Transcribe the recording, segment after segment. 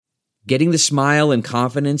Getting the smile and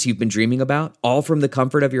confidence you've been dreaming about, all from the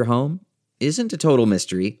comfort of your home, isn't a total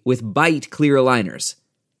mystery with Bite clear aligners.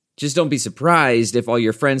 Just don't be surprised if all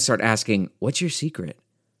your friends start asking, "What's your secret?"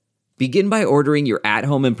 Begin by ordering your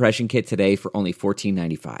at-home impression kit today for only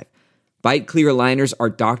 $14.95. Bite clear aligners are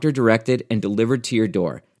doctor-directed and delivered to your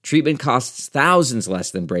door. Treatment costs thousands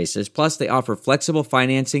less than braces, plus they offer flexible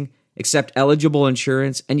financing, accept eligible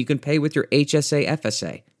insurance, and you can pay with your HSA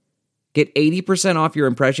FSA. Get 80% off your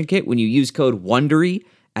impression kit when you use code WONDERY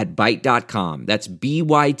at Byte.com. That's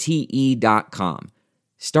BYTE.com.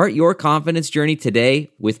 Start your confidence journey today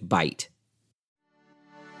with Byte.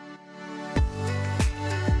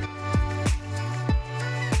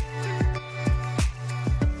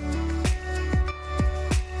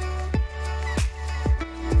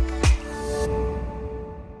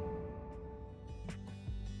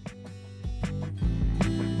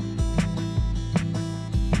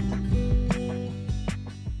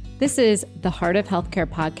 This is the Heart of Healthcare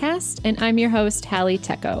podcast, and I'm your host, Hallie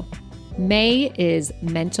Tecco. May is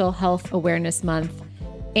Mental Health Awareness Month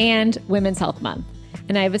and Women's Health Month,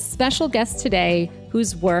 and I have a special guest today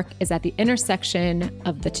whose work is at the intersection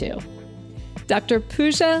of the two. Dr.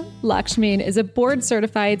 Pooja Lakshmin is a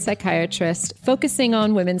board-certified psychiatrist focusing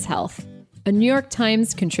on women's health, a New York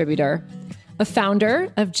Times contributor, a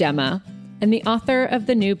founder of Gemma, and the author of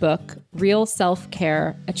the new book, Real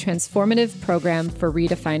Self-Care, a transformative program for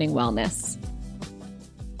redefining wellness.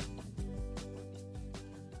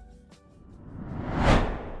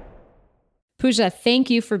 Pooja, thank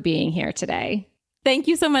you for being here today. Thank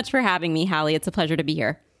you so much for having me, Hallie. It's a pleasure to be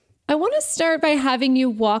here. I want to start by having you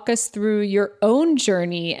walk us through your own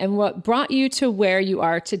journey and what brought you to where you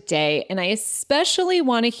are today. And I especially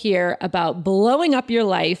want to hear about blowing up your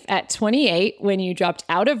life at 28 when you dropped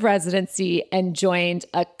out of residency and joined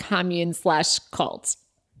a commune/cult.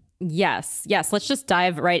 Yes. Let's just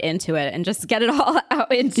dive right into it and just get it all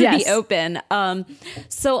out into the open.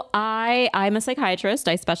 So I'm a psychiatrist.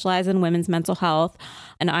 I specialize in women's mental health,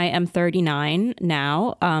 and I am 39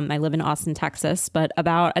 now. I live in Austin, Texas, but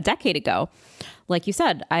about a decade ago, like you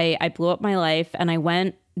said, I blew up my life and I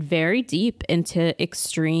went very deep into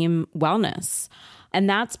extreme wellness. And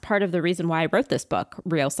that's part of the reason why I wrote this book,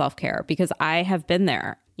 Real Self-Care, because I have been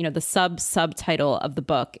there. You know, the subtitle of the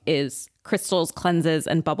book is Crystals, Cleanses,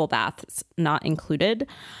 and Bubble Baths Not Included.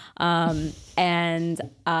 So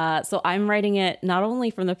I'm writing it not only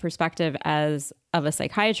from the perspective of a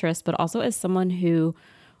psychiatrist, but also as someone who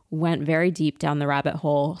went very deep down the rabbit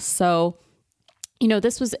hole. So, you know,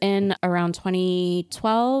 this was in around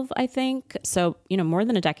 2012, I think. So, you know, more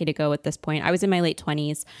than a decade ago at this point. I was in my late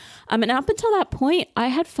 20s. And up until that point, I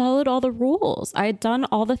had followed all the rules. I had done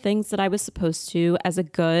all the things that I was supposed to as a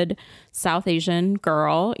good South Asian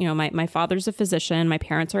girl. You know, my father's a physician. My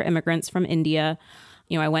parents are immigrants from India.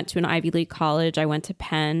 You know, I went to an Ivy League college. I went to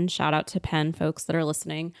Penn. Shout out to Penn, folks that are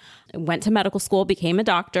listening. I went to medical school, became a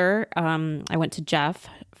doctor. I went to Jeff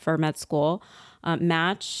for med school.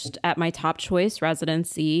 Matched at my top choice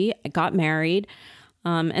residency, I got married.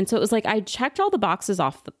 And so it was like, I checked all the boxes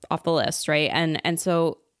off the list. Right. And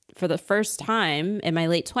so for the first time in my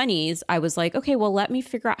late 20s, I was like, okay, well, let me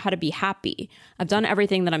figure out how to be happy. I've done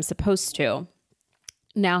everything that I'm supposed to.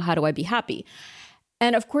 Now, how do I be happy?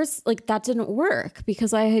 And of course, like that didn't work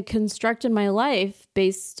because I had constructed my life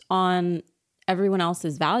based on everyone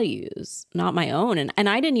else's values, not my own. And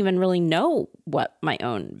I didn't even really know what my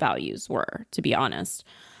own values were, to be honest.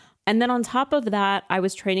 And then on top of that, I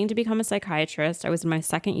was training to become a psychiatrist. I was in my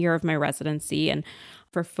second year of my residency. And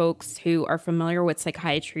for folks who are familiar with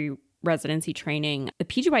psychiatry residency training, the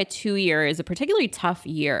PGY 2 year is a particularly tough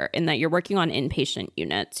year in that you're working on inpatient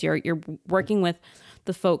units. You're working with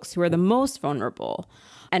the folks who are the most vulnerable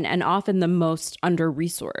and often the most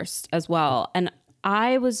under-resourced as well. And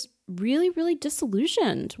I was really, really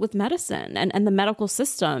disillusioned with medicine and the medical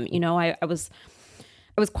system. You know, I was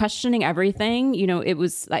questioning everything. You know, it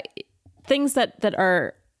was like things that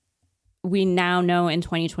are, we now know in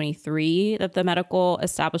 2023 that the medical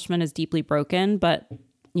establishment is deeply broken. But,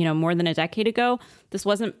 you know, more than a decade ago, this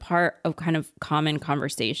wasn't part of kind of common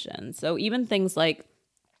conversation. So even things like,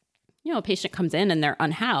 you know, a patient comes in and they're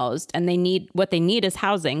unhoused and what they need is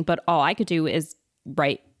housing, but all I could do is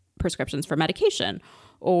write prescriptions for medication.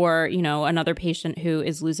 Or, you know, another patient who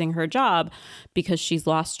is losing her job because she's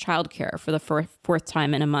lost childcare for the fourth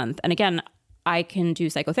time in a month. And again, I can do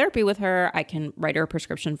psychotherapy with her. I can write her a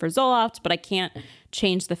prescription for Zoloft, but I can't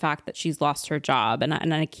change the fact that she's lost her job.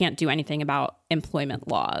 And I can't do anything about employment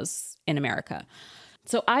laws in America.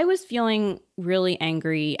 So I was feeling really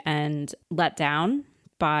angry and let down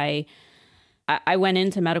by, I went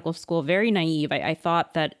into medical school very naive. I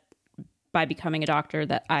thought that by becoming a doctor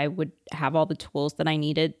that I would have all the tools that I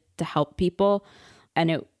needed to help people.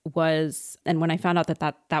 And when I found out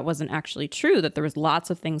that wasn't actually true, that there was lots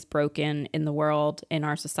of things broken in the world, in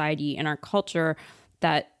our society, in our culture,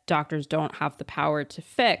 that doctors don't have the power to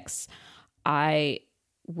fix,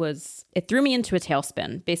 it threw me into a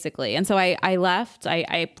tailspin, basically. And so I left,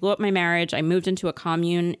 I blew up my marriage. I moved into a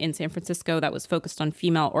commune in San Francisco that was focused on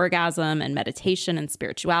female orgasm and meditation and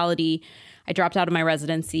spirituality. I dropped out of my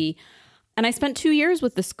residency. And I spent 2 years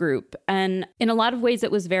with this group. And in a lot of ways,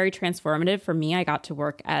 it was very transformative for me. I got to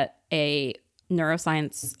work at a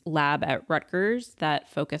neuroscience lab at Rutgers that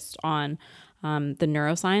focused on the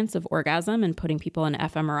neuroscience of orgasm and putting people in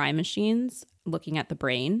fMRI machines, looking at the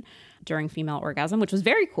brain during female orgasm, which was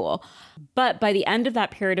very cool. But by the end of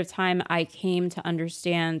that period of time, I came to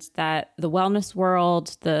understand that the wellness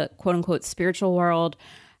world, the quote unquote spiritual world,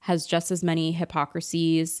 has just as many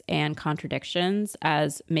hypocrisies and contradictions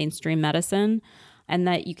as mainstream medicine, and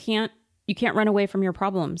that you can't run away from your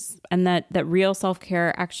problems, and that real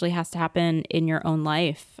self-care actually has to happen in your own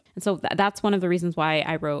life. And so that's one of the reasons why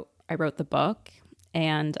I wrote the book,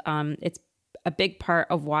 and it's a big part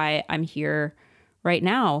of why I'm here right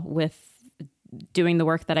now with doing the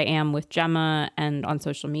work that I am with Gemma and on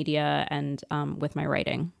social media and with my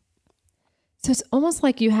writing. So it's almost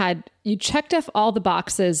like you checked off all the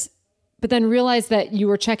boxes, but then realized that you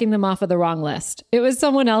were checking them off of the wrong list. It was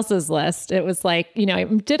someone else's list. It was like, I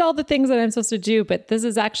did all the things that I'm supposed to do, but this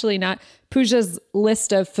is actually not Pooja's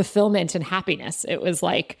list of fulfillment and happiness. It was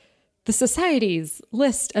like the society's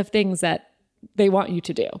list of things that they want you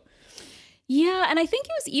to do. Yeah. And I think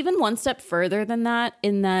it was even one step further than that,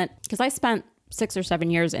 in that, because I spent 6 or 7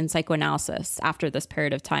 years in psychoanalysis after this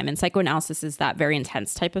period of time. And psychoanalysis is that very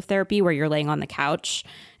intense type of therapy where you're laying on the couch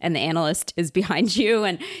and the analyst is behind you.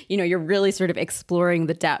 And, you're really sort of exploring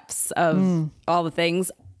the depths of all the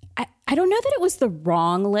things. I don't know that it was the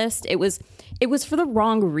wrong list. It was for the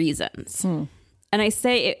wrong reasons. And I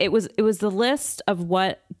say it was the list of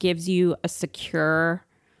what gives you a secure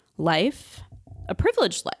life, a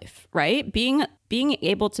privileged life, right? Being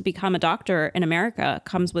able to become a doctor in America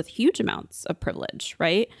comes with huge amounts of privilege,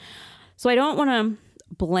 right? So I don't want to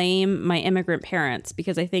blame my immigrant parents,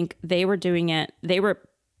 because I think they were doing it. They were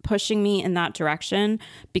pushing me in that direction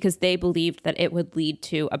because they believed that it would lead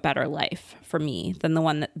to a better life for me than the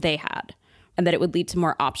one that they had, and that it would lead to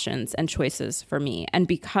more options and choices for me. And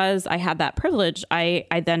because I had that privilege, I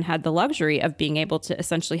then had the luxury of being able to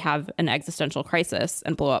essentially have an existential crisis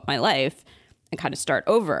and blow up my life and kind of start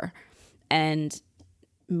over. And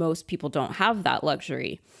most people don't have that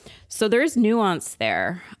luxury. So there's nuance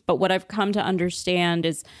there. But what I've come to understand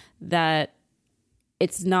is that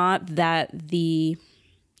it's not that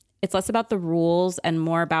it's less about the rules and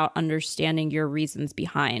more about understanding your reasons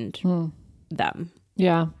behind them.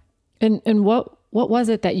 Yeah. And what was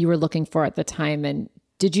it that you were looking for at the time? And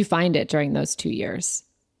did you find it during those 2 years?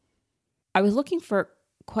 I was looking for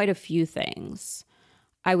quite a few things.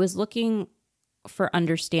 I was looking for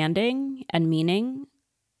understanding and meaning.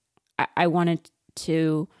 I wanted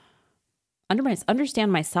to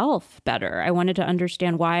understand myself better. I wanted to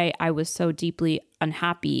understand why I was so deeply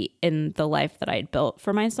unhappy in the life that I had built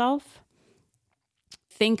for myself. I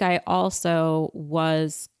think I also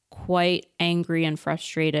was quite angry and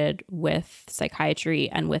frustrated with psychiatry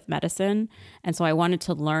and with medicine. And so I wanted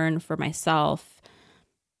to learn for myself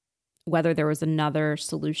whether there was another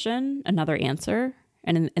solution, another answer.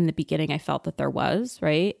 And in the beginning, I felt that there was,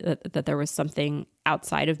 right? That there was something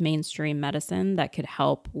outside of mainstream medicine that could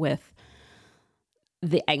help with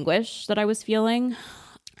the anguish that I was feeling.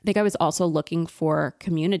 I think I was also looking for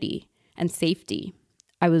community and safety.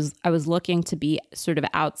 I was looking to be sort of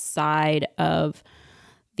outside of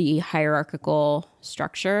the hierarchical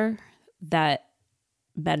structure that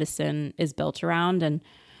medicine is built around. And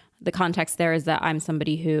the context there is that I'm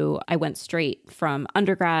somebody who I went straight from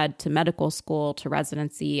undergrad to medical school to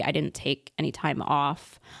residency. I didn't take any time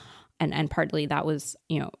off. And partly that was,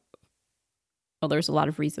 there's a lot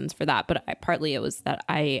of reasons for that, but partly it was that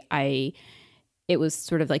it was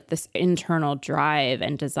sort of like this internal drive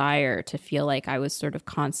and desire to feel like I was sort of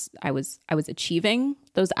I was achieving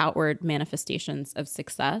those outward manifestations of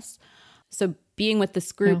success. So being with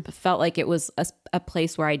this group felt like it was a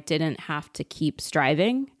place where I didn't have to keep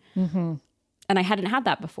striving. Mm-hmm. And I hadn't had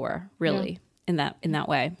that before, really, in that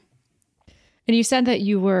way. And you said that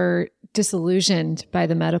you were disillusioned by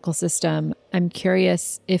the medical system. I'm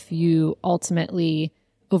curious if you ultimately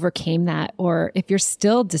overcame that, or if you're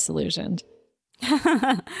still disillusioned.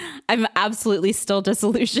 I'm absolutely still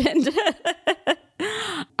disillusioned.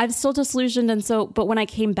 I'm still disillusioned. And so, but when I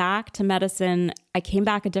came back to medicine, I came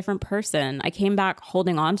back a different person. I came back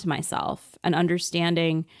holding on to myself and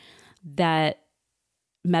understanding that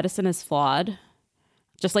medicine is flawed,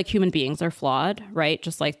 just like human beings are flawed, right?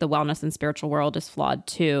 Just like the wellness and spiritual world is flawed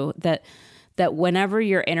too. That whenever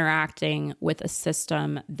you're interacting with a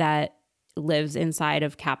system that lives inside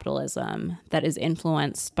of capitalism, that is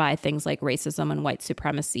influenced by things like racism and white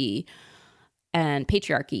supremacy and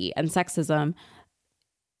patriarchy and sexism,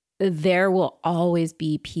 there will always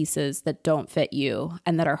be pieces that don't fit you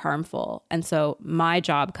and that are harmful. And so my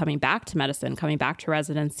job coming back to medicine, coming back to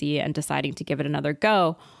residency and deciding to give it another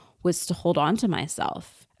go was to hold on to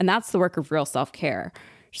myself. And that's the work of real self-care.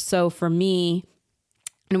 So for me,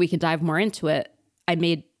 and we can dive more into it, I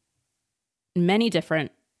made many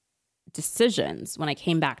different decisions when I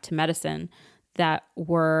came back to medicine that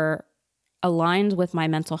were aligned with my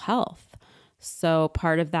mental health. So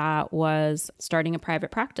part of that was starting a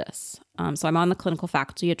private practice. So I'm on the clinical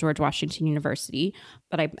faculty at George Washington University,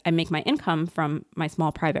 but I make my income from my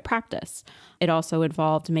small private practice. It also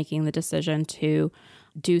involved making the decision to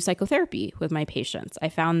do psychotherapy with my patients. I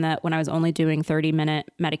found that when I was only doing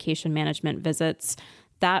 30-minute medication management visits,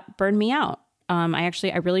 that burned me out.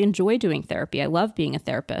 I really enjoy doing therapy. I love being a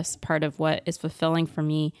therapist. Part of what is fulfilling for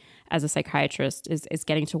me as a psychiatrist is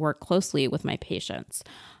getting to work closely with my patients.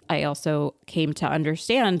 I also came to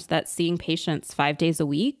understand that seeing patients 5 days a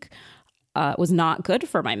week was not good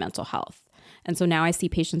for my mental health. And so now I see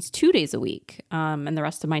patients 2 days a week. And the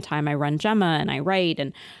rest of my time I run Gemma and I write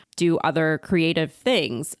and do other creative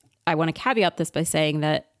things. I want to caveat this by saying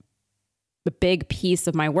that the big piece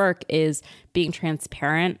of my work is being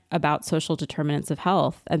transparent about social determinants of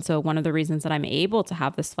health. And so one of the reasons that I'm able to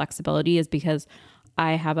have this flexibility is because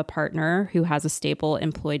I have a partner who has a stable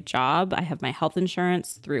employed job. I have my health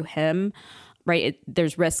insurance through him, right?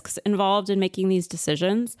 There's risks involved in making these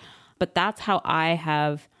decisions, but that's how I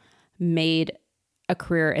have made a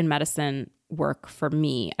career in medicine work for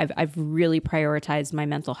me. I've really prioritized my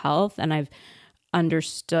mental health, and I've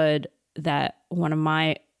understood that one of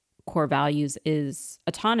my core values is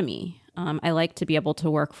autonomy. I like to be able to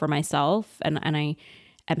work for myself, and I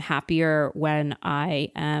am happier when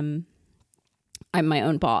I'm my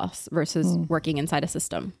own boss versus working inside a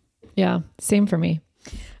system. Yeah, same for me.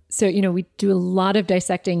 So, we do a lot of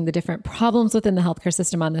dissecting the different problems within the healthcare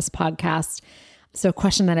system on this podcast. So a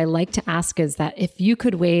question that I like to ask is that if you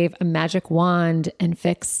could wave a magic wand and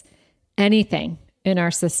fix anything in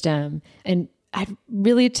our system, and I'd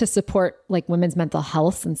really to support like women's mental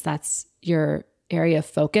health, since that's your area of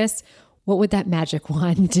focus, what would that magic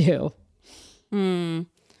wand do?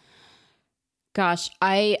 Gosh,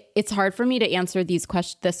 it's hard for me to answer this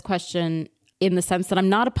question in the sense that I'm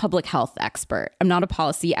not a public health expert. I'm not a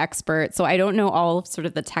policy expert. So I don't know all of sort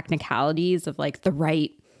of the technicalities of like the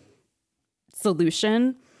right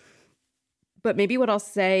solution. But maybe what I'll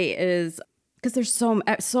say is, because there's so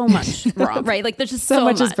much wrong, right? Like there's just so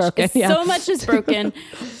much is broken. So much is broken.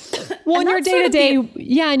 Well, in your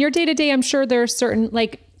day-to-day, in your day-to-day, I'm sure there are certain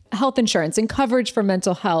like health insurance and coverage for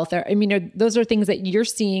mental health. Those are things that you're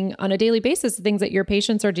seeing on a daily basis, things that your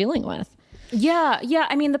patients are dealing with. Yeah.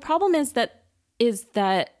 I mean, the problem is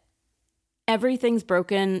that everything's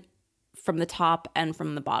broken from the top and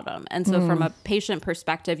from the bottom. And so from a patient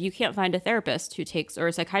perspective, you can't find a therapist or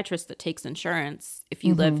a psychiatrist that takes insurance if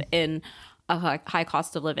you live in a high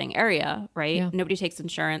cost of living area, right? Yeah. Nobody takes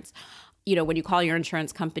insurance. When you call your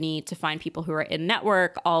insurance company to find people who are in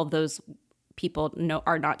network, all of those people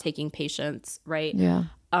are not taking patients, right? Yeah.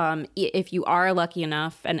 If you are lucky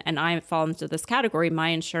enough, and I fall into this category, my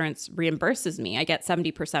insurance reimburses me. I get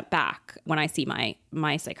 70% back when I see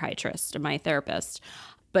my psychiatrist or my therapist.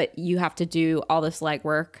 But you have to do all this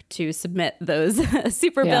legwork to submit those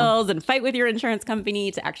super bills and fight with your insurance company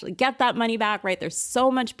to actually get that money back, right? There's so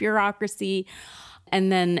much bureaucracy. And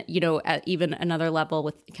then, at even another level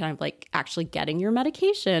with kind of like actually getting your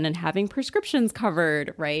medication and having prescriptions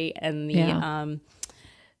covered, right? And the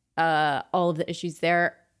all of the issues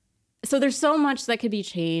there. So there's so much that could be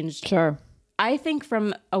changed. Sure. I think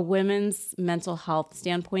from a women's mental health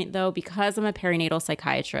standpoint, though, because I'm a perinatal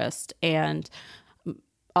psychiatrist and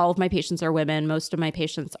all of my patients are women, most of my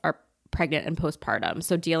patients are pregnant and postpartum,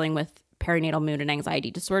 so dealing with perinatal mood and anxiety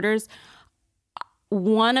disorders,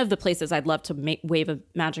 one of the places I'd love to wave a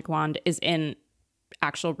magic wand is in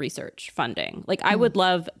actual research funding. Like I would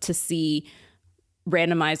love to see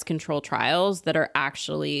randomized control trials that are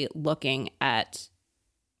actually looking at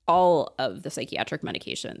all of the psychiatric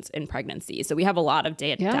medications in pregnancy. So we have a lot of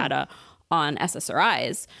data on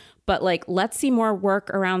SSRIs, But like, let's see more work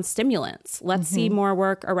around stimulants. Let's see more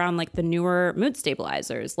work around like the newer mood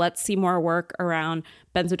stabilizers. Let's see more work around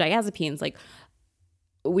benzodiazepines. Like,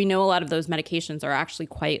 we know a lot of those medications are actually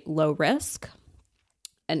quite low risk.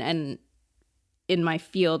 And in my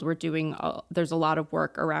field, there's a lot of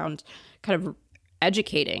work around kind of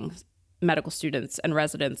educating medical students and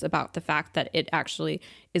residents about the fact that it actually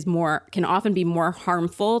can often be more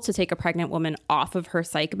harmful to take a pregnant woman off of her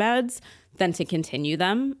psych meds than to continue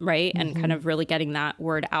them, right? And kind of really getting that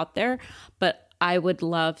word out there. But I would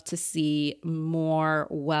love to see more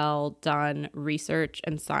well done research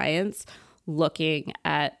and science looking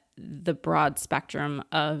at the broad spectrum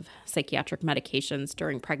of psychiatric medications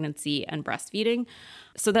during pregnancy and breastfeeding,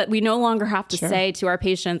 so that we no longer have to say to our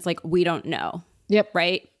patients, like, we don't know. Yep.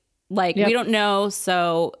 Right? Like, we don't know,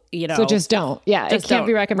 so, So just don't. Yeah, it can't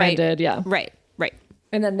be recommended. Right. Yeah. Right.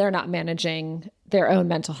 And then they're not managing their own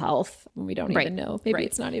mental health. We don't even know. Maybe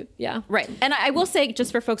it's not even, Right. And I will say,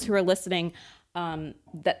 just for folks who are listening,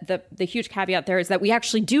 that the huge caveat there is that we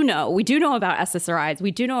actually do know. We do know about SSRIs.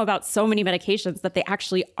 We do know about so many medications that they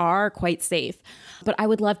actually are quite safe. But I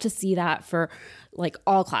would love to see that for like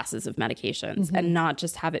all classes of medications and not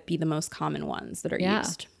just have it be the most common ones that are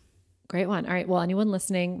used. Great one. All right. Well, anyone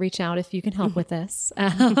listening, reach out if you can help with this.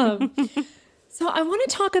 So I want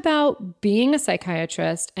to talk about being a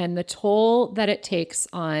psychiatrist and the toll that it takes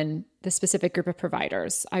on the specific group of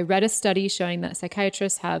providers. I read a study showing that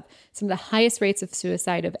psychiatrists have some of the highest rates of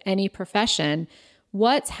suicide of any profession.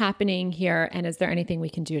 What's happening here, and is there anything we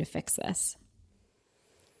can do to fix this?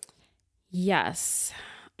 Yes.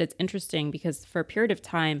 It's interesting because for a period of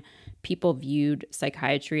time, people viewed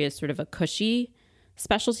psychiatry as sort of a cushy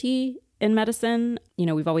specialty in medicine. You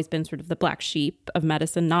know, we've always been sort of the black sheep of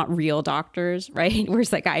medicine, not real doctors, right? We're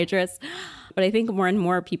psychiatrists. But I think more and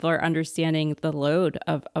more people are understanding the load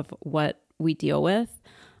of what we deal with,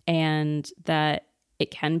 and that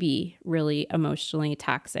it can be really emotionally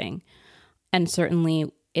taxing. And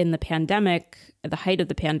certainly in the pandemic, at the height of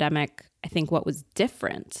the pandemic, I think what was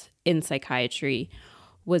different in psychiatry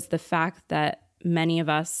was the fact that many of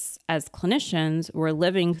us as clinicians were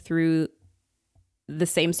living through the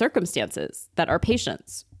same circumstances that our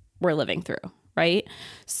patients were living through, right?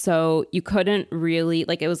 So you couldn't really,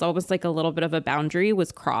 like, it was almost like a little bit of a boundary was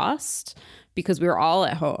crossed because we were all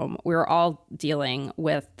at home. We were all dealing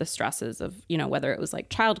with the stresses of, you know, whether it was like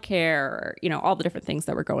childcare or, you know, all the different things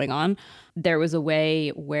that were going on. There was a way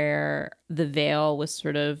where the veil was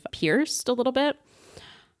sort of pierced a little bit.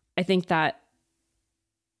 I think that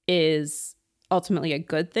is ultimately a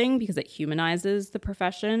good thing because it humanizes the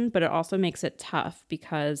profession, but it also makes it tough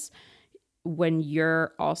because when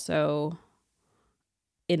you're also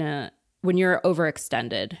when you're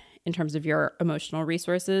overextended in terms of your emotional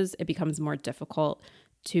resources, it becomes more difficult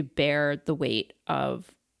to bear the weight of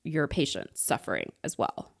your patient's suffering as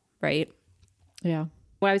well, right? Yeah.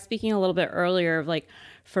 When I was speaking a little bit earlier of like,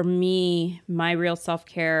 for me, my real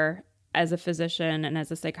self-care as a physician and as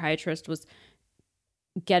a psychiatrist was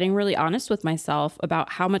getting really honest with myself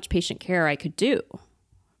about how much patient care I could do,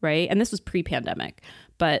 right? And this was pre-pandemic,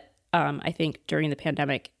 but I think during the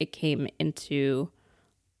pandemic, it came into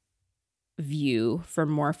view for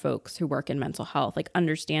more folks who work in mental health, like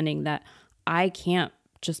understanding that I can't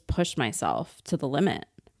just push myself to the limit,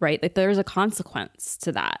 right? Like there's a consequence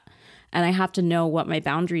to that. And I have to know what my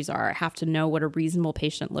boundaries are. I have to know what a reasonable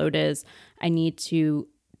patient load is. I need to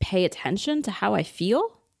pay attention to how I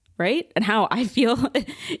feel, right? And how I feel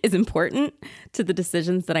is important to the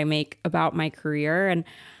decisions that I make about my career. And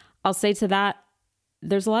I'll say to that,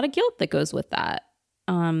 there's a lot of guilt that goes with that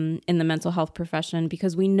in the mental health profession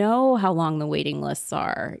because we know how long the waiting lists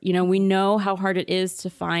are. You know, we know how hard it is to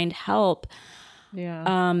find help. Yeah.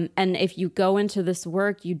 And if you go into this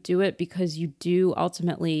work, you do it because you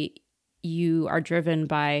are driven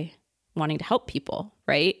by wanting to help people,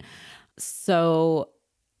 right? So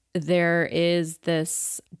there is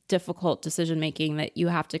this difficult decision-making that you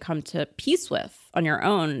have to come to peace with on your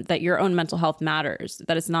own, that your own mental health matters,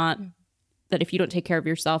 that it's not that if you don't take care of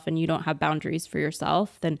yourself and you don't have boundaries for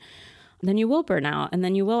yourself, then you will burn out and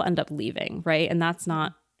then you will end up leaving, right? And that's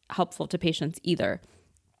not helpful to patients either.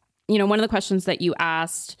 You know, one of the questions that you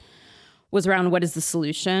asked was around what is the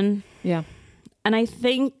solution? Yeah. And I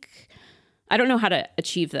think, I don't know how to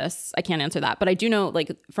achieve this. I can't answer that. But I do know,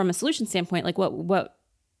 like, from a solution standpoint, like what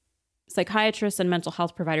psychiatrists and mental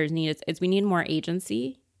health providers need is we need more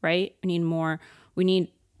agency, right? We need,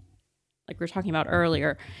 like we were talking about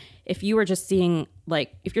earlier, if you're seeing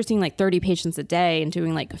like 30 patients a day and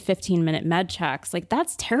doing like 15-minute med checks, like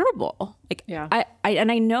that's terrible. Like, yeah.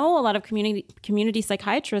 I know a lot of community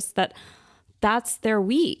psychiatrists that's their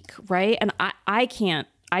week, right? And I can't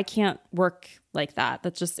I can't work like that.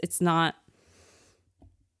 That's just, it's not,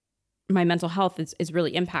 my mental health is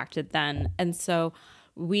really impacted then. And so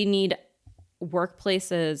we need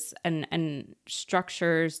workplaces and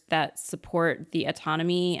structures that support the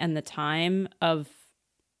autonomy and the time of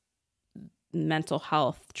mental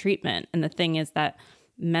health treatment. And the thing is that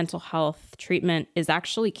mental health treatment is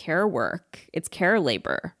actually care work. It's care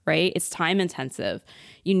labor, right? It's time intensive.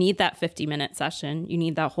 You need that 50-minute session. You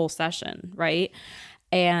need that whole session, right?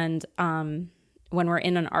 And when we're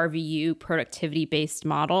in an RVU productivity-based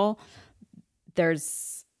model,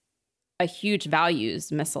 there's a huge values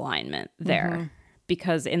misalignment there,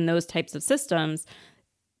 because in those types of systems,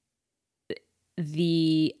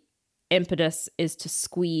 the impetus is to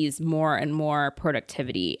squeeze more and more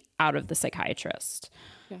productivity out of the psychiatrist.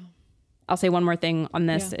 Yeah. I'll say one more thing on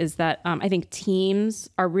this is that I think teams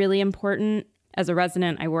are really important. As a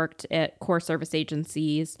resident, I worked at core service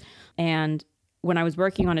agencies, and when I was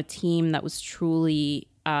working on a team that was truly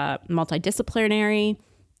multidisciplinary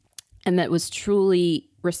and that was truly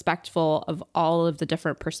respectful of all of the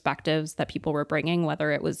different perspectives that people were bringing,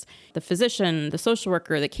 whether it was the physician, the social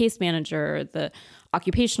worker, the case manager, the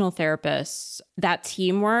occupational therapist, that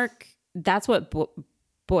teamwork, that's what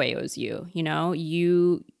buoys you,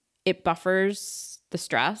 it buffers the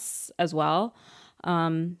stress as well.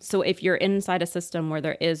 So if you're inside a system where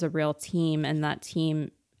there is a real team and that team,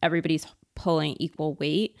 everybody's pulling equal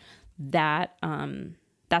weight,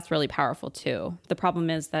 that's really powerful too. The problem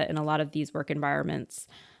is that in a lot of these work environments,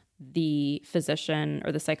 the physician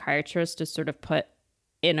or the psychiatrist is sort of put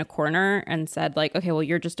in a corner and said like, okay, well,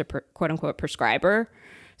 you're just a quote unquote prescriber.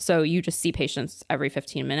 So you just see patients every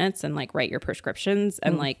 15 minutes and like write your prescriptions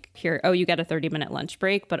and like here, oh, you get a 30-minute lunch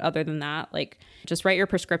break. But other than that, like just write your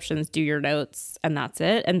prescriptions, do your notes, and that's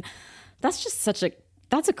it. And that's just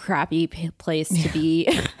that's a crappy place to be.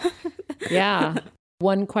 Yeah.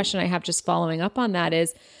 One question I have just following up on that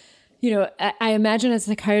is, I imagine a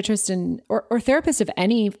psychiatrist or therapist of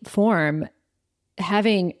any form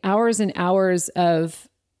having hours and hours of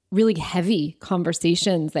really heavy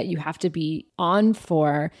conversations that you have to be on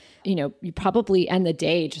for, you probably end the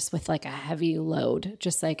day just with like a heavy load,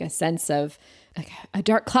 just like a sense of like a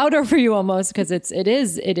dark cloud over you almost, because it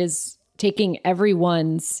is taking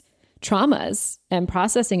everyone's traumas and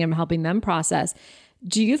processing them, helping them process.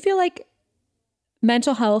 Do you feel like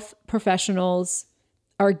mental health professionals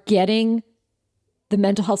are getting the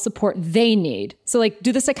mental health support they need? So like,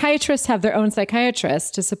 do the psychiatrists have their own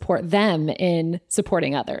psychiatrists to support them in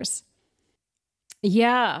supporting others?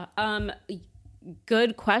 Yeah.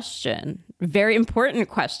 Good question. Very important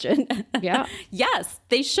question. Yeah. Yes,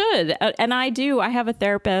 they should. And I do. I have a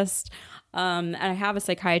therapist and I have a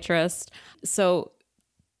psychiatrist. So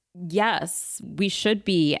yes, we should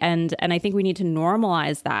be. And I think we need to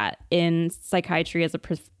normalize that in psychiatry as a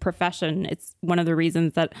profession. It's one of the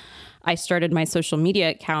reasons that I started my social media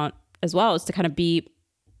account as well, is to kind of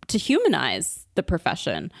to humanize the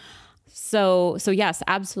profession. So yes,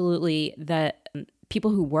 absolutely. That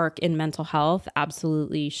people who work in mental health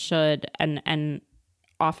absolutely should and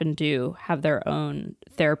often do have their own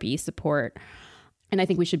therapy support. And I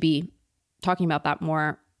think we should be talking about that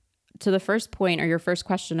more. To the first point or your first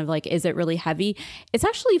question of like, is it really heavy? It's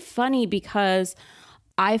actually funny because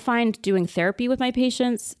I find doing therapy with my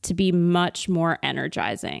patients to be much more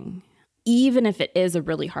energizing, even if it is a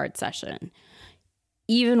really hard session,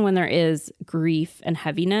 even when there is grief and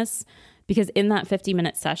heaviness, because in that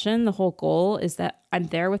 50-minute session, the whole goal is that I'm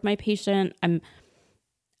there with my patient.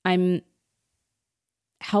 I'm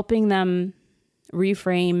helping them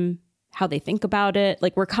reframe how they think about it.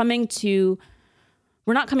 Like we're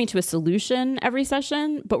not coming to a solution every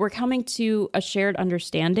session, but we're coming to a shared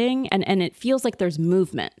understanding, and it feels like there's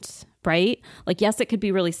movement, right? Like, yes, it could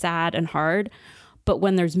be really sad and hard, but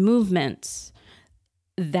when there's movement,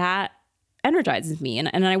 that energizes me.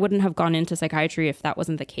 And I wouldn't have gone into psychiatry if that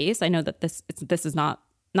wasn't the case. I know that this is not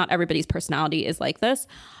everybody's personality is like this,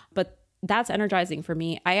 but that's energizing for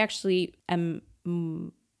me. I actually am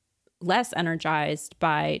less energized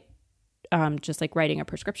by just like writing a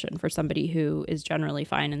prescription for somebody who is generally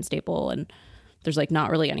fine and stable, and there's like not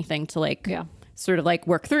really anything to like sort of like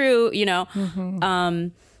work through,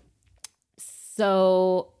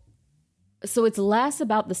 So it's less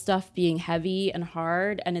about the stuff being heavy and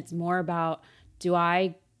hard, and it's more about, do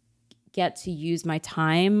I get to use my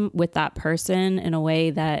time with that person in a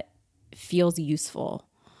way that feels useful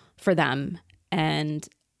for them? And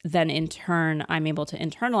then in turn, I'm able to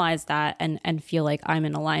internalize that and feel like I'm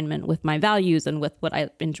in alignment with my values and with what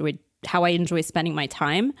how I enjoy spending my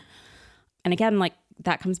time. And again, like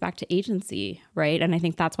that comes back to agency, right? And I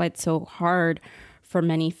think that's why it's so hard for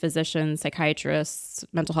many physicians, psychiatrists,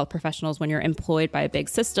 mental health professionals when you're employed by a big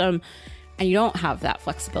system and you don't have that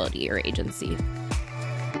flexibility or agency.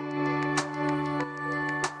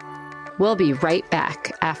 We'll be right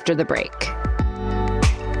back after the break.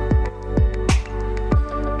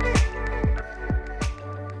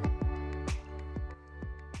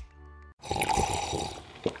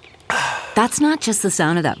 That's not just the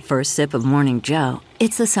sound of that first sip of Morning Joe.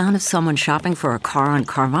 It's the sound of someone shopping for a car on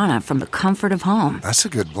Carvana from the comfort of home. That's a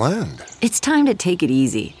good blend. It's time to take it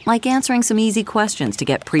easy, like answering some easy questions to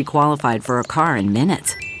get pre-qualified for a car in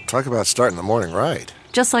minutes. Talk about starting the morning right.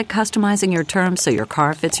 Just like customizing your terms so your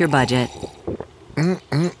car fits your budget.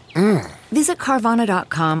 Visit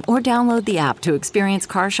Carvana.com or download the app to experience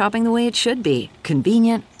car shopping the way it should be.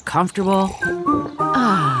 Convenient, comfortable.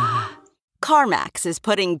 CarMax is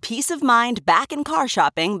putting peace of mind back in car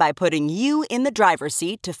shopping by putting you in the driver's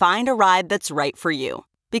seat to find a ride that's right for you.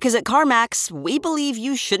 Because at CarMax, we believe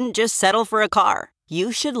you shouldn't just settle for a car.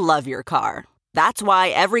 You should love your car. That's why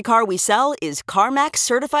every car we sell is CarMax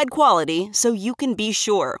certified quality, so you can be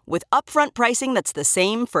sure with upfront pricing that's the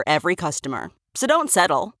same for every customer. So don't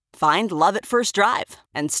settle. Find love at first drive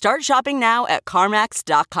and start shopping now at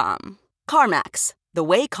CarMax.com. CarMax, the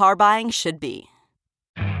way car buying should be.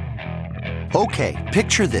 Okay,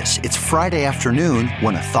 picture this. It's Friday afternoon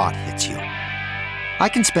when a thought hits you. I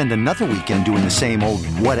can spend another weekend doing the same old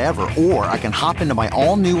whatever, or I can hop into my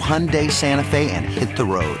all-new Hyundai Santa Fe and hit the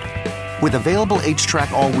road. With available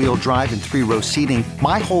H-Track all-wheel drive and 3-row seating,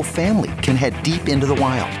 my whole family can head deep into the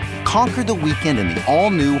wild. Conquer the weekend in the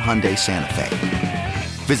all-new Hyundai Santa Fe.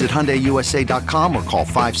 Visit HyundaiUSA.com or call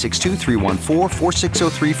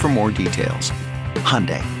 562-314-4603 for more details.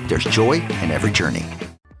 Hyundai, there's joy in every journey.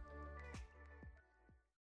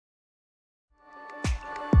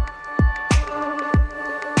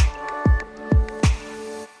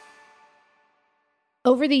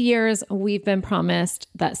 Over the years, we've been promised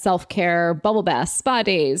that self-care, bubble baths, spa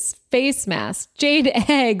days, face masks, jade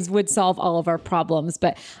eggs would solve all of our problems.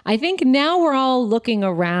 But I think now we're all looking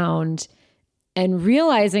around and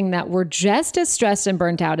realizing that we're just as stressed and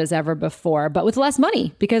burnt out as ever before, but with less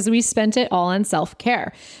money because we spent it all on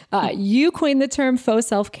self-care. You coined the term faux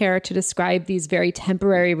self-care to describe these very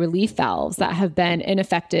temporary relief valves that have been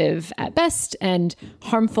ineffective at best and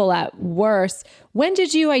harmful at worst. When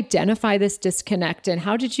did you identify this disconnect, and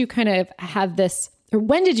how did you kind of have this, or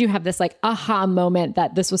when did you have this like aha moment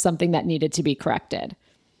that this was something that needed to be corrected?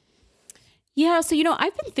 Yeah. So,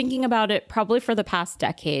 I've been thinking about it probably for the past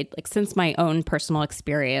decade, like since my own personal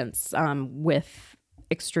experience with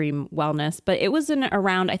extreme wellness. But it was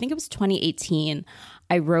around, I think it was 2018,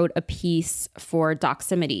 I wrote a piece for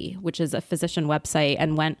Doximity, which is a physician website,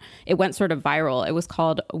 and it went sort of viral. It was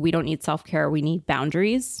called "We Don't Need Self-Care, We Need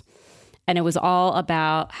Boundaries." And it was all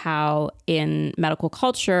about how in medical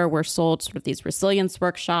culture, we're sold sort of these resilience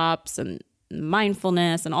workshops and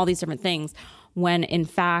mindfulness and all these different things, when in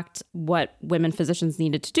fact, what women physicians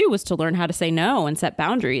needed to do was to learn how to say no and set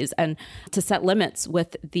boundaries and to set limits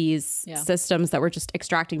with these systems that were just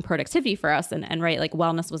extracting productivity for us. And right, like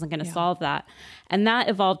wellness wasn't going to solve that. And that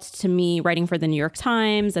evolved to me writing for the New York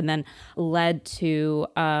Times, and then led to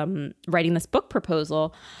writing this book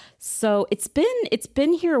proposal. So it's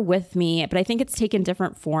been here with me, but I think it's taken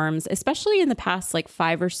different forms, especially in the past like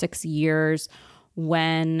 5 or 6 years,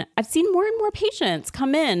 when I've seen more and more patients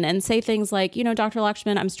come in and say things like, Dr.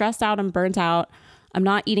 Lakshmin, I'm stressed out, I'm burnt out, I'm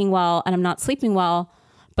not eating well, and I'm not sleeping well,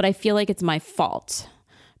 but I feel like it's my fault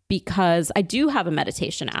because I do have a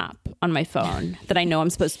meditation app on my phone that I know I'm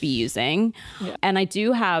supposed to be using. Yeah. And I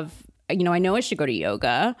do have, I know I should go to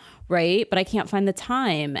yoga, right? But I can't find the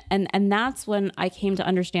time. And that's when I came to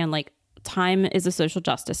understand like time is a social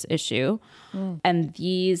justice issue. And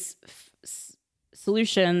these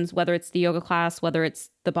solutions, whether it's the yoga class, whether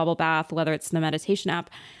it's the bubble bath, whether it's the meditation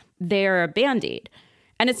app, they're a Band-Aid.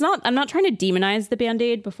 And I'm not trying to demonize the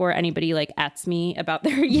Band-Aid before anybody like ats me about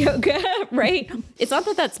their yoga, right? It's not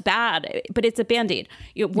that that's bad, but it's a Band-Aid.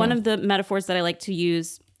 One of the metaphors that I like to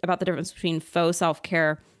use about the difference between faux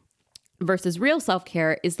self-care versus real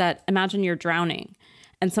self-care is that imagine you're drowning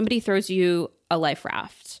and somebody throws you a life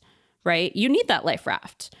raft, right? You need that life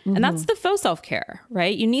raft. Mm-hmm. And that's the faux self-care,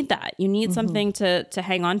 right? You need that. You need something to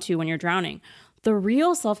hang on to when you're drowning. The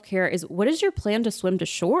real self-care is, what is your plan to swim to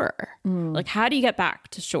shore? Like, how do you get back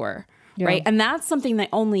to shore, right? And that's something that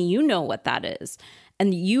only you know what that is.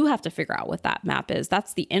 And you have to figure out what that map is.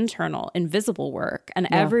 That's the internal, invisible work. And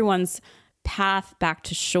everyone's path back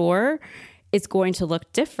to shore is going to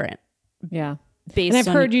look different. Yeah. based and I've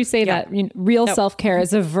on, heard you say yeah. that real self-care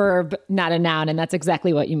is a verb, not a noun. And that's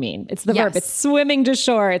exactly what you mean. It's the verb. Yes. It's swimming to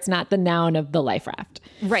shore. It's not the noun of the life raft.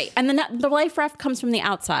 Right. And the life raft comes from the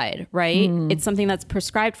outside, right? It's something that's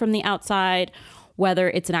prescribed from the outside, whether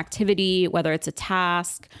it's an activity, whether it's a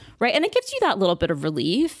task, right? And it gives you that little bit of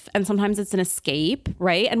relief. And sometimes it's an escape,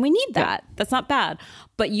 right? And we need that. Yeah. That's not bad.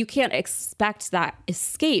 But you can't expect that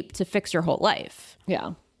escape to fix your whole life.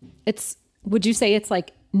 Yeah. Would you say it's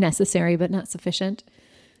like necessary but not sufficient?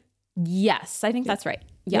 Yes, I think that's right.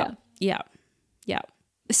 Yeah.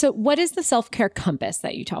 So what is the self-care compass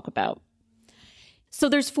that you talk about? So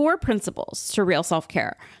there's 4 principles to real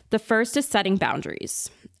self-care. The first is setting boundaries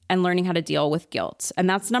and learning how to deal with guilt. And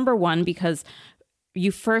that's number 1, because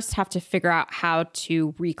you first have to figure out how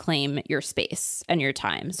to reclaim your space and your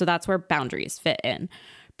time. So that's where boundaries fit in.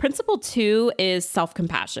 Principle 2 is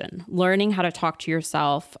self-compassion, learning how to talk to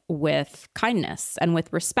yourself with kindness and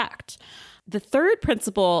with respect. The third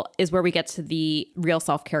principle is where we get to the real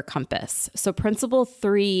self-care compass. So principle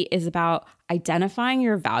 3 is about identifying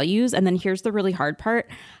your values. And then here's the really hard part,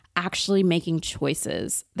 actually making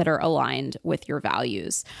choices that are aligned with your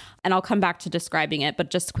values. And I'll come back to describing it, but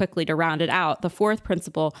just quickly to round it out, the 4th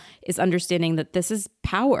principle is understanding that this is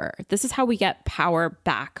power. This is how we get power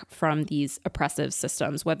back from these oppressive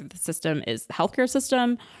systems, whether the system is the healthcare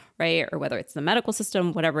system, right? Or whether it's the medical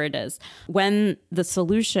system, whatever it is. When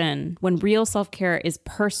real self-care is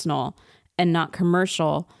personal and not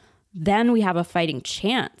commercial, then we have a fighting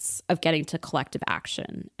chance of getting to collective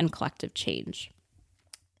action and collective change.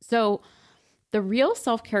 So the real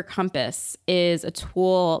self-care compass is a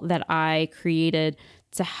tool that I created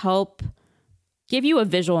to help give you a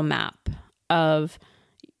visual map of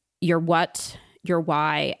your what, your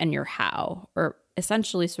why, and your how, or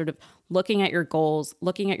essentially sort of looking at your goals,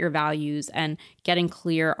 looking at your values, and getting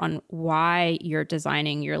clear on why you're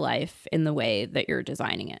designing your life in the way that you're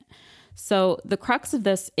designing it. So the crux of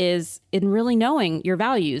this is in really knowing your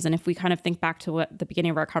values. And if we kind of think back to the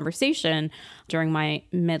beginning of our conversation during my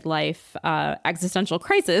midlife existential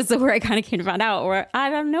crisis, where I kind of came to find out, where I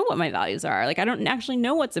don't know what my values are. Like, I don't actually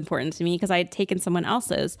know what's important to me because I had taken someone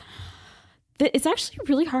else's. It's actually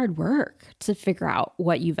really hard work to figure out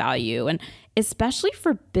what you value. And especially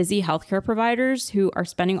for busy healthcare providers who are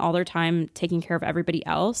spending all their time taking care of everybody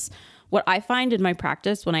else, what I find in my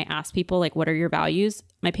practice when I ask people, like, what are your values?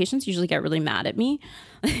 My patients usually get really mad at me.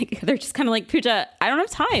 Like, they're just kind of like, Pooja, I don't have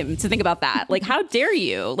time to think about that. Like, how dare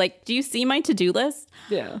you? Like, do you see my to-do list?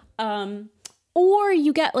 Yeah. Or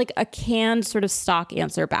you get like a canned sort of stock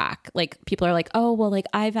answer back. Like, people are like, oh, well, like,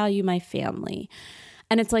 I value my family.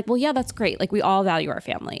 And it's like, well, yeah, that's great. Like, we all value our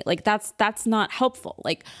family. Like, that's not helpful.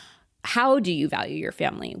 Like, how do you value your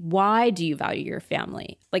family? Why do you value your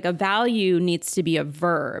family? Like, a value needs to be a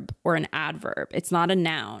verb or an adverb. It's not a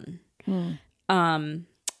noun.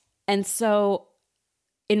 And so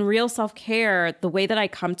in real self-care, the way that I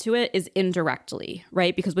come to it is indirectly,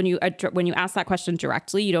 right? Because when you ask that question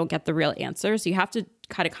directly, you don't get the real answer. So you have to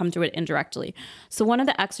kind of come to it indirectly. So one of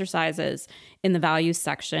the exercises in the values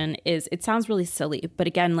section is, it sounds really silly, but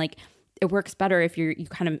again, like, it works better if you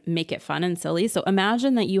kind of make it fun and silly. So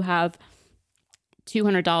imagine that you have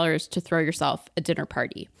 $200 to throw yourself a dinner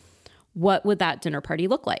party. What would that dinner party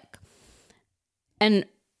look like? And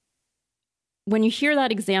when you hear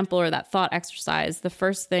that example or that thought exercise, the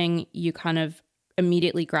first thing you kind of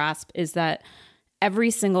immediately grasp is that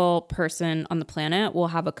every single person on the planet will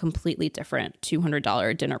have a completely different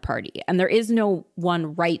 $200 dinner party. And there is no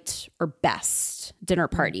one right or best dinner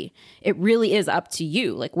party. It really is up to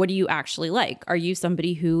you. Like, what do you actually like? Are you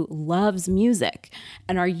somebody who loves music?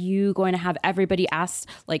 And are you going to have everybody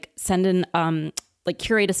send in,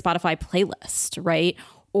 curate a Spotify playlist, right?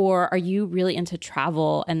 Or are you really into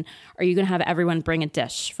travel? And are you going to have everyone bring a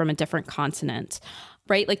dish from a different continent?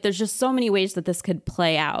 Right? Like, there's just so many ways that this could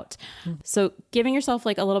play out. So giving yourself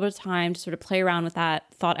like a little bit of time to sort of play around with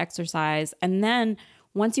that thought exercise. And then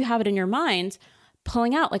once you have it in your mind,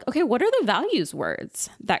 pulling out like, okay, what are the values words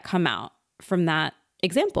that come out from that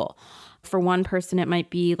example? For one person, it might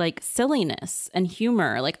be like silliness and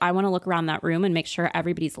humor. Like, I want to look around that room and make sure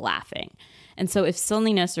everybody's laughing. And so if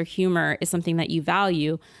silliness or humor is something that you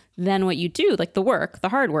value, then what you do, like the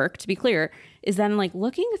hard work, to be clear, is then like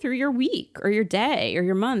looking through your week or your day or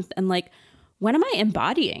your month and like, when am I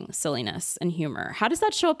embodying silliness and humor? How does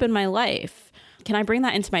that show up in my life? Can I bring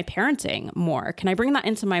that into my parenting more? Can I bring that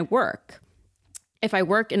into my work? If I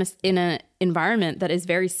work in an environment that is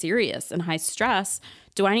very serious and high stress,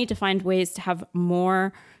 do I need to find ways to have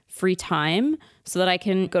more free time so that I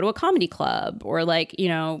can go to a comedy club or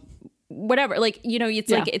whatever, like, you know,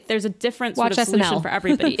 it's like there's a different sort Watch of solution SNL. for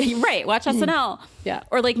everybody. Right. Watch SNL. Yeah.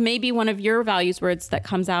 Or like maybe one of your values words that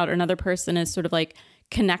comes out or another person is sort of like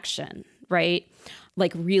connection, right?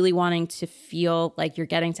 Like really wanting to feel like you're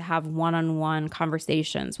getting to have one-on-one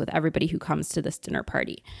conversations with everybody who comes to this dinner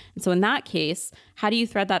party. And so in that case, how do you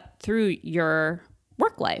thread that through your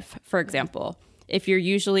work life, for example? If you're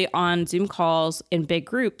usually on Zoom calls in big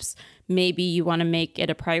groups, maybe you want to make it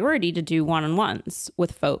a priority to do one-on-ones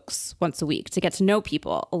with folks once a week to get to know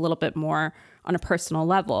people a little bit more on a personal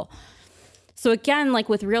level. So again, like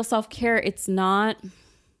with real self-care, it's not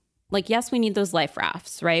like, yes, we need those life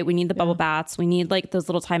rafts, right? We need the bubble baths. We need like those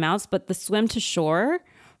little timeouts, but the swim to shore,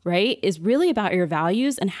 right, is really about your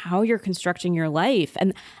values and how you're constructing your life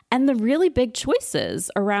and the really big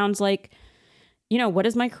choices around like, you know, what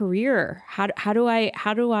is my career? How do I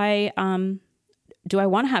want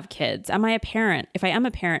to have kids? Am I a parent? If I am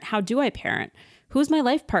a parent, how do I parent? Who's my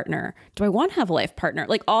life partner? Do I want to have a life partner?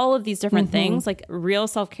 Like all of these different things, like real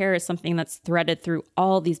self-care is something that's threaded through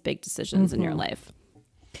all these big decisions in your life.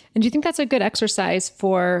 And do you think that's a good exercise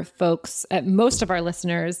for folks, most of our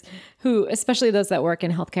listeners who, especially those that work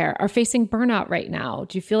in healthcare, are facing burnout right now?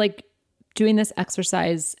 Do you feel like doing this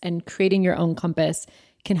exercise and creating your own compass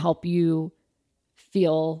can help you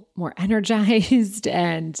feel more energized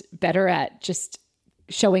and better at just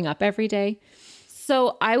showing up every day?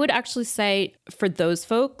 So I would actually say for those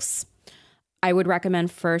folks, I would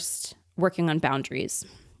recommend first working on boundaries.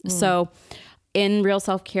 So in Real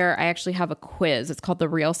Self-Care, I actually have a quiz. It's called the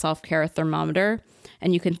Real Self-Care Thermometer.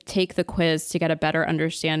 And you can take the quiz to get a better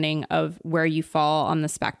understanding of where you fall on the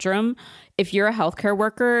spectrum. If you're a healthcare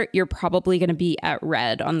worker, you're probably going to be at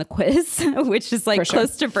red on the quiz, which is like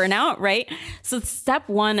close to burnout, right? So step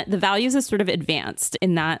one, the values is sort of advanced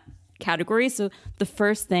in that category. So the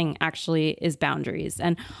first thing actually is boundaries.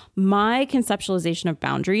 And my conceptualization of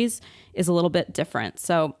boundaries is a little bit different.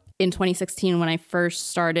 So in 2016, when I first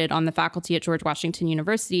started on the faculty at George Washington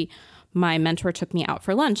University, my mentor took me out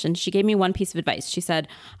for lunch and she gave me one piece of advice. She said,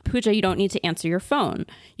 Pooja, you don't need to answer your phone.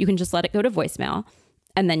 You can just let it go to voicemail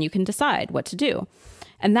and then you can decide what to do.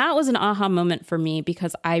 And that was an aha moment for me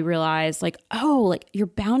because I realized like, oh, like your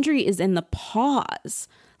boundary is in the pause.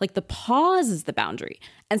 Like the pause is the boundary.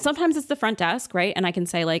 And sometimes it's the front desk, right? And I can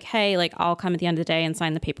say like, hey, like I'll come at the end of the day and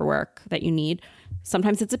sign the paperwork that you need.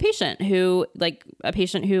 Sometimes it's a patient who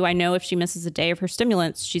I know if she misses a day of her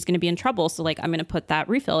stimulants, she's going to be in trouble. So like, I'm going to put that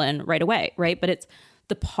refill in right away. Right. But it's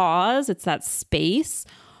the pause. It's that space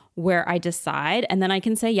where I decide and then I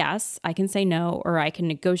can say yes, I can say no, or I can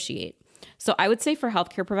negotiate. So I would say for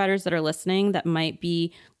healthcare providers that are listening that might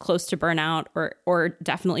be close to burnout or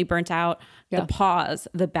definitely burnt out, the pause,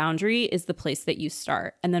 the boundary is the place that you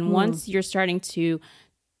start. And then once you're starting to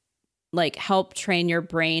like help train your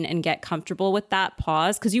brain and get comfortable with that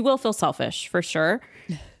pause, because you will feel selfish for sure.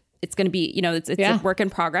 It's going to be, you know, it's a work in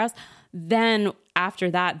progress. Then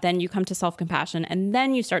after that, then you come to self-compassion and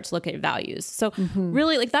then you start to look at values. So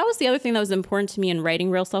really like that was the other thing that was important to me in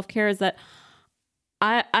writing Real Self-Care is that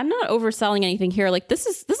I'm not overselling anything here. Like this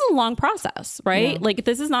is a long process, right? Yeah. Like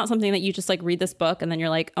this is not something that you just like read this book and then you're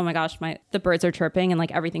like, oh my gosh, the birds are chirping and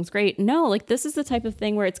like everything's great. No, like this is the type of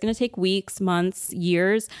thing where it's going to take weeks, months,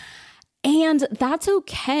 years. And that's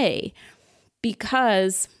okay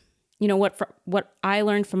because, you know, what I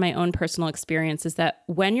learned from my own personal experience is that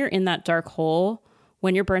when you're in that dark hole,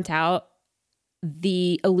 when you're burnt out,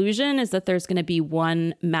 the illusion is that there's going to be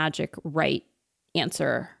one magic right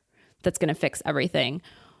answer that's going to fix everything.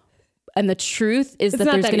 And the truth is that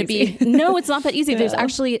there's going to be, no, it's not that easy. There's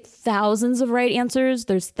actually thousands of right answers.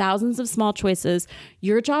 There's thousands of small choices.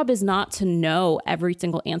 Your job is not to know every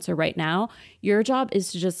single answer right now. Your job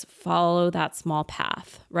is to just follow that small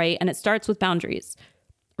path, right? And it starts with boundaries,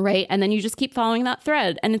 right? And then you just keep following that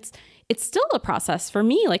thread. And it's still a process for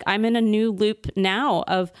me. Like I'm in a new loop now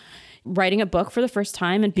of writing a book for the first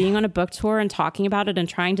time and being on a book tour and talking about it and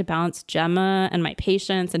trying to balance Gemma and my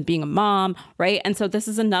patients and being a mom, right? And so this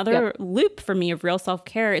is another loop for me of real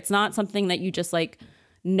self-care. It's not something that you just like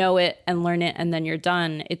know it and learn it and then you're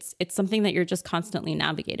done. It's something that you're just constantly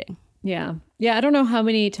navigating. Yeah. Yeah. I don't know how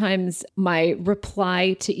many times my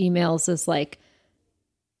reply to emails is like,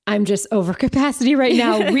 I'm just over capacity right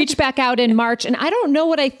now. Reach back out in March. And I don't know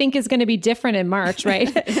what I think is going to be different in March,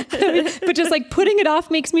 right? But just like putting it off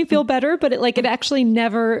makes me feel better, but it actually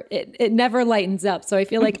never lightens up. So I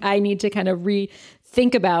feel like I need to kind of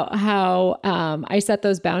rethink about how I set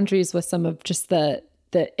those boundaries with some of just the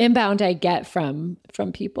inbound I get from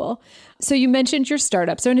people. So you mentioned your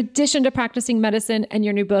startup. So in addition to practicing medicine and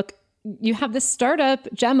your new book, you have this startup.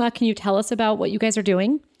 Gemma, can you tell us about what you guys are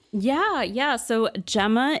doing? Yeah. So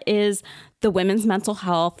Gemma is the Women's Mental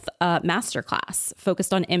Health Masterclass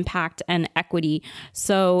focused on impact and equity.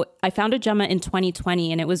 So I founded Gemma in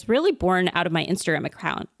 2020, and it was really born out of my Instagram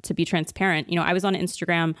account, to be transparent. You know, I was on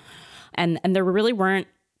Instagram and there really weren't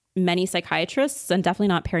many psychiatrists, and definitely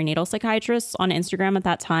not perinatal psychiatrists on Instagram at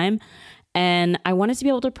that time. And I wanted to be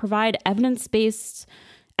able to provide evidence-based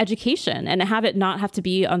education and have it not have to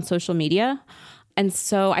be on social media. And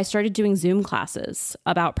so I started doing Zoom classes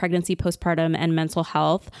about pregnancy, postpartum, and mental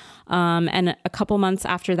health. And a couple months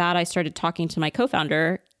after that, I started talking to my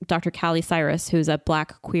co-founder, Dr. Callie Cyrus, who's a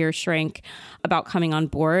Black queer shrink, about coming on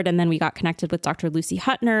board. And then we got connected with Dr. Lucy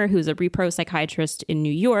Huttner, who's a repro psychiatrist in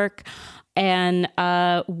New York. And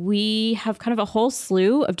we have kind of a whole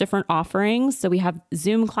slew of different offerings. So we have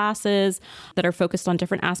Zoom classes that are focused on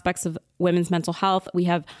different aspects of women's mental health. We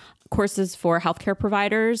have courses for healthcare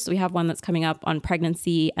providers. We have one that's coming up on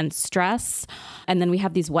pregnancy and stress. And then we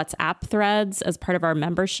have these WhatsApp threads as part of our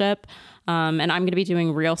membership. And I'm going to be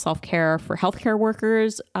doing real self-care for healthcare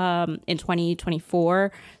workers in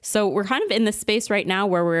 2024. So we're kind of in this space right now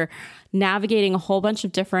where we're navigating a whole bunch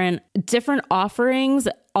of different offerings,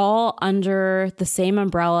 all under the same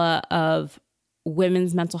umbrella of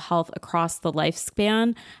women's mental health across the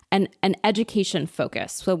lifespan and an education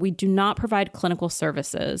focus. So we do not provide clinical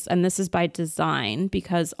services. And this is by design,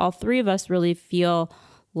 because all three of us really feel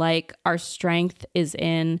like our strength is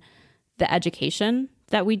in the education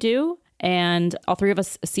that we do. And all three of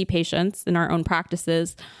us see patients in our own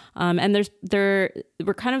practices. And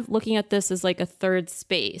we're kind of looking at this as like a third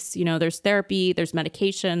space. You know, there's therapy, there's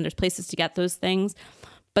medication, there's places to get those things,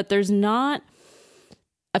 but there's not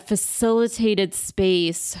a facilitated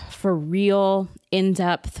space for real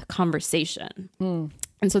in-depth conversation. And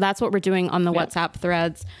so that's what we're doing on the WhatsApp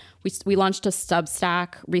threads. We launched a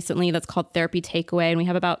Substack recently that's called Therapy Takeaway, and we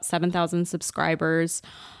have about 7,000 subscribers.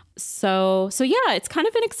 So yeah, it's kind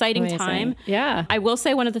of an exciting time. Yeah. I will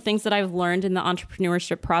say one of the things that I've learned in the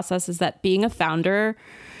entrepreneurship process is that being a founder,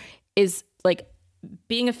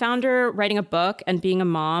 writing a book, and being a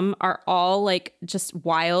mom are all like just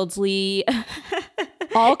wildly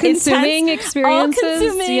all consuming experiences. All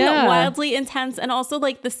consuming, wildly intense, and also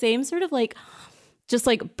like the same sort of like just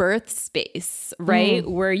like birth space, right?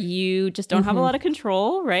 Where you just don't have a lot of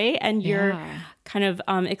control, right? And you're kind of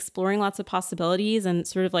exploring lots of possibilities and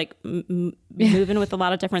sort of like moving with a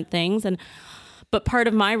lot of different things. But part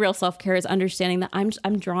of my real self-care is understanding that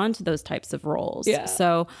I'm drawn to those types of roles. Yeah.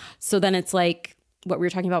 So then it's like what we were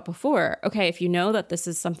talking about before. Okay, if you know that this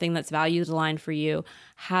is something that's values aligned for you,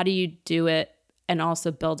 how do you do it and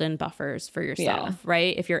also build in buffers for yourself,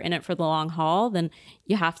 right? If you're in it for the long haul, then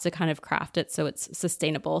you have to kind of craft it so it's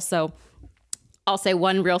sustainable. So I'll say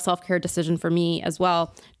one real self-care decision for me as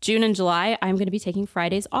well. June and July, I'm going to be taking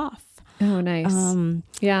Fridays off. Oh, nice.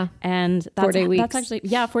 Yeah. And that's 4 day weeks. That's actually,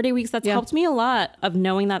 4 day weeks. That's helped me a lot of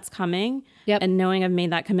knowing that's coming and knowing I've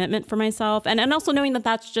made that commitment for myself. And also knowing that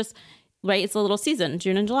that's just, right, it's a little season,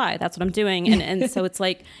 June and July. That's what I'm doing. And so it's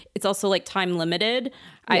like, it's also like time limited.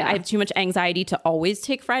 I have too much anxiety to always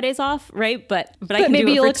take Fridays off, right? But I can maybe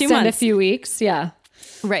do it you'll for 2 extend months. a few weeks. Yeah.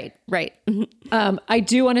 Right. I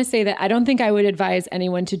do want to say that I don't think I would advise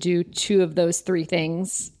anyone to do two of those three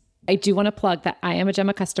things. I do want to plug that I am a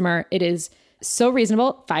Gemma customer. It is so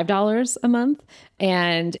reasonable, $5 a month.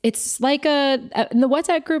 And it's like the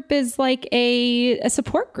WhatsApp group is like a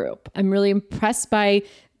support group. I'm really impressed by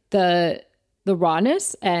the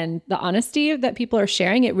rawness and the honesty that people are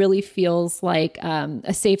sharing. It really feels like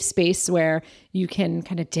a safe space where you can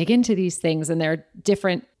kind of dig into these things, and there are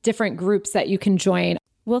different groups that you can join.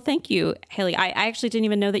 Well, thank you, Haley. I actually didn't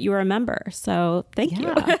even know that you were a member. So thank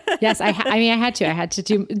you. Yes, I had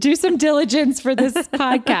to do some diligence for this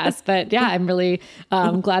podcast. But yeah, I'm really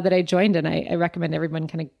glad that I joined, and I recommend everyone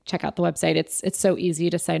kind of check out the website. It's so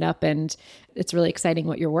easy to sign up, and it's really exciting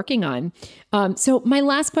what you're working on. So my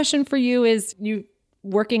last question for you is, you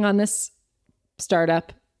working on this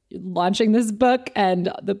startup, launching this book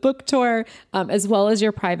and the book tour, as well as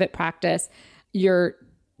your private practice. You're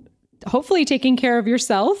hopefully taking care of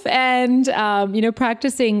yourself and,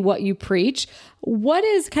 practicing what you preach. What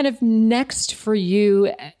is kind of next for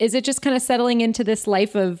you? Is it just kind of settling into this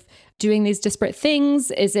life of doing these disparate things?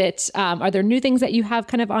 Is it, are there new things that you have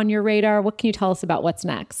kind of on your radar? What can you tell us about what's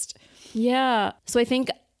next? Yeah. So I think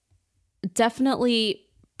definitely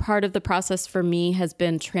part of the process for me has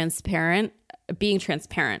been being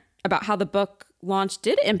transparent about how the book launch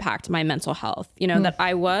did impact my mental health. That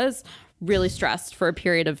I was really stressed for a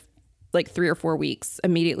period of like 3 or 4 weeks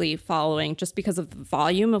immediately following, just because of the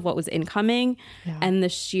volume of what was incoming and the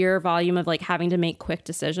sheer volume of like having to make quick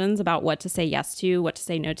decisions about what to say yes to, what to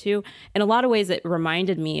say no to. In a lot of ways, it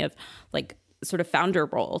reminded me of like sort of founder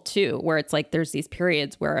role too, where it's like there's these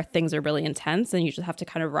periods where things are really intense and you just have to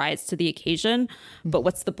kind of rise to the occasion. But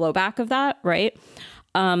what's the blowback of that, right?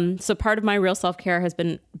 So part of my real self-care has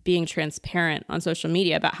been being transparent on social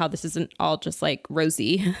media about how this isn't all just like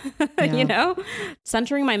rosy, you know,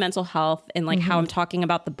 centering my mental health and like how I'm talking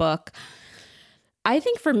about the book. I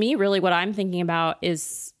think for me, really what I'm thinking about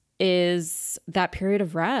is that period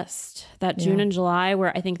of rest, that June and July,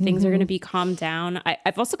 where I think things are going to be calmed down.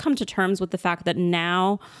 I've also come to terms with the fact that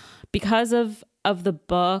now, because of the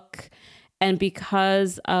book and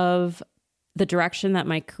because of the direction that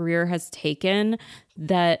my career has taken,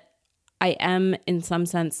 that I am in some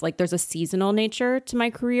sense, like there's a seasonal nature to my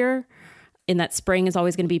career, in that spring is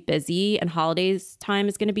always going to be busy and holidays time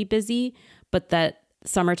is going to be busy, but that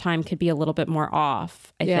summertime could be a little bit more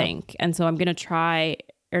off, I think. And so I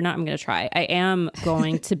am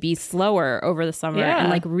going to be slower over the summer and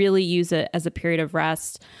like really use it as a period of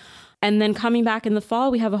rest. And then coming back in the fall,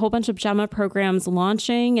 we have a whole bunch of Gemma programs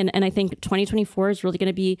launching. And I think 2024 is really going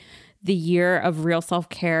to be the year of real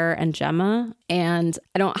self-care and Gemma. And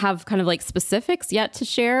I don't have kind of like specifics yet to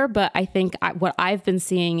share, but I think what I've been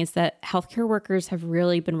seeing is that healthcare workers have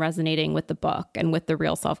really been resonating with the book and with the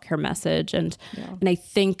real self-care message. And I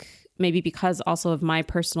think maybe because also of my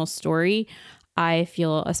personal story, I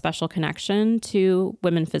feel a special connection to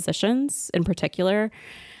women physicians in particular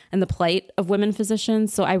and the plight of women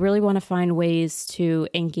physicians. So I really want to find ways to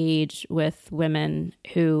engage with women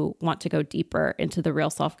who want to go deeper into the real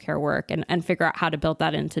self-care work and figure out how to build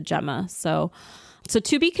that into Gemma. So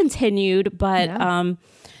to be continued, but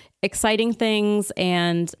exciting things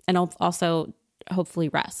and also hopefully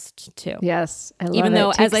rest too. Yes, I love Even it.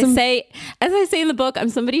 though, as I say in the book, I'm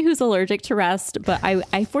somebody who's allergic to rest, but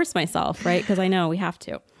I force myself, right? Because I know we have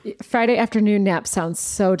to. Friday afternoon nap sounds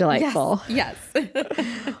so delightful. Yes.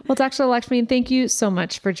 Well, Dr. Lakshmin, thank you so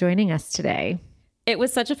much for joining us today. It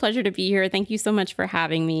was such a pleasure to be here. Thank you so much for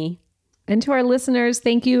having me. And to our listeners,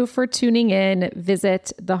 thank you for tuning in.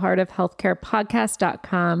 Visit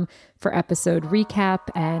theheartofhealthcarepodcast.com for episode recap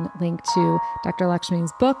and link to Dr.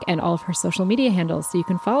 Lakshmin's book and all of her social media handles so you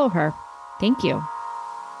can follow her. Thank you.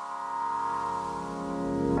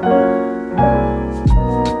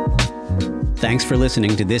 Thanks for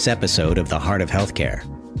listening to this episode of The Heart of Healthcare.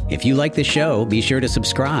 If you like the show, be sure to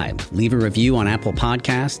subscribe, leave a review on Apple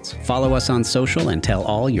Podcasts, follow us on social, and tell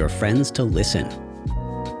all your friends to listen.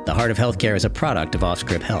 The Heart of Healthcare is a product of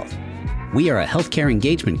Offscript Health. We are a healthcare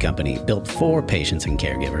engagement company built for patients and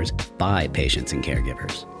caregivers by patients and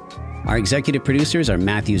caregivers. Our executive producers are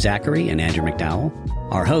Matthew Zachary and Andrew McDowell.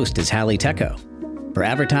 Our host is Hallie Tecco. For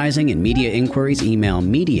advertising and media inquiries, email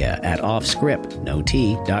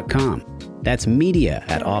media@offscript.com. That's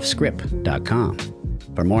media@offscript.com.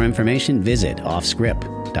 For more information, visit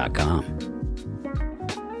offscript.com.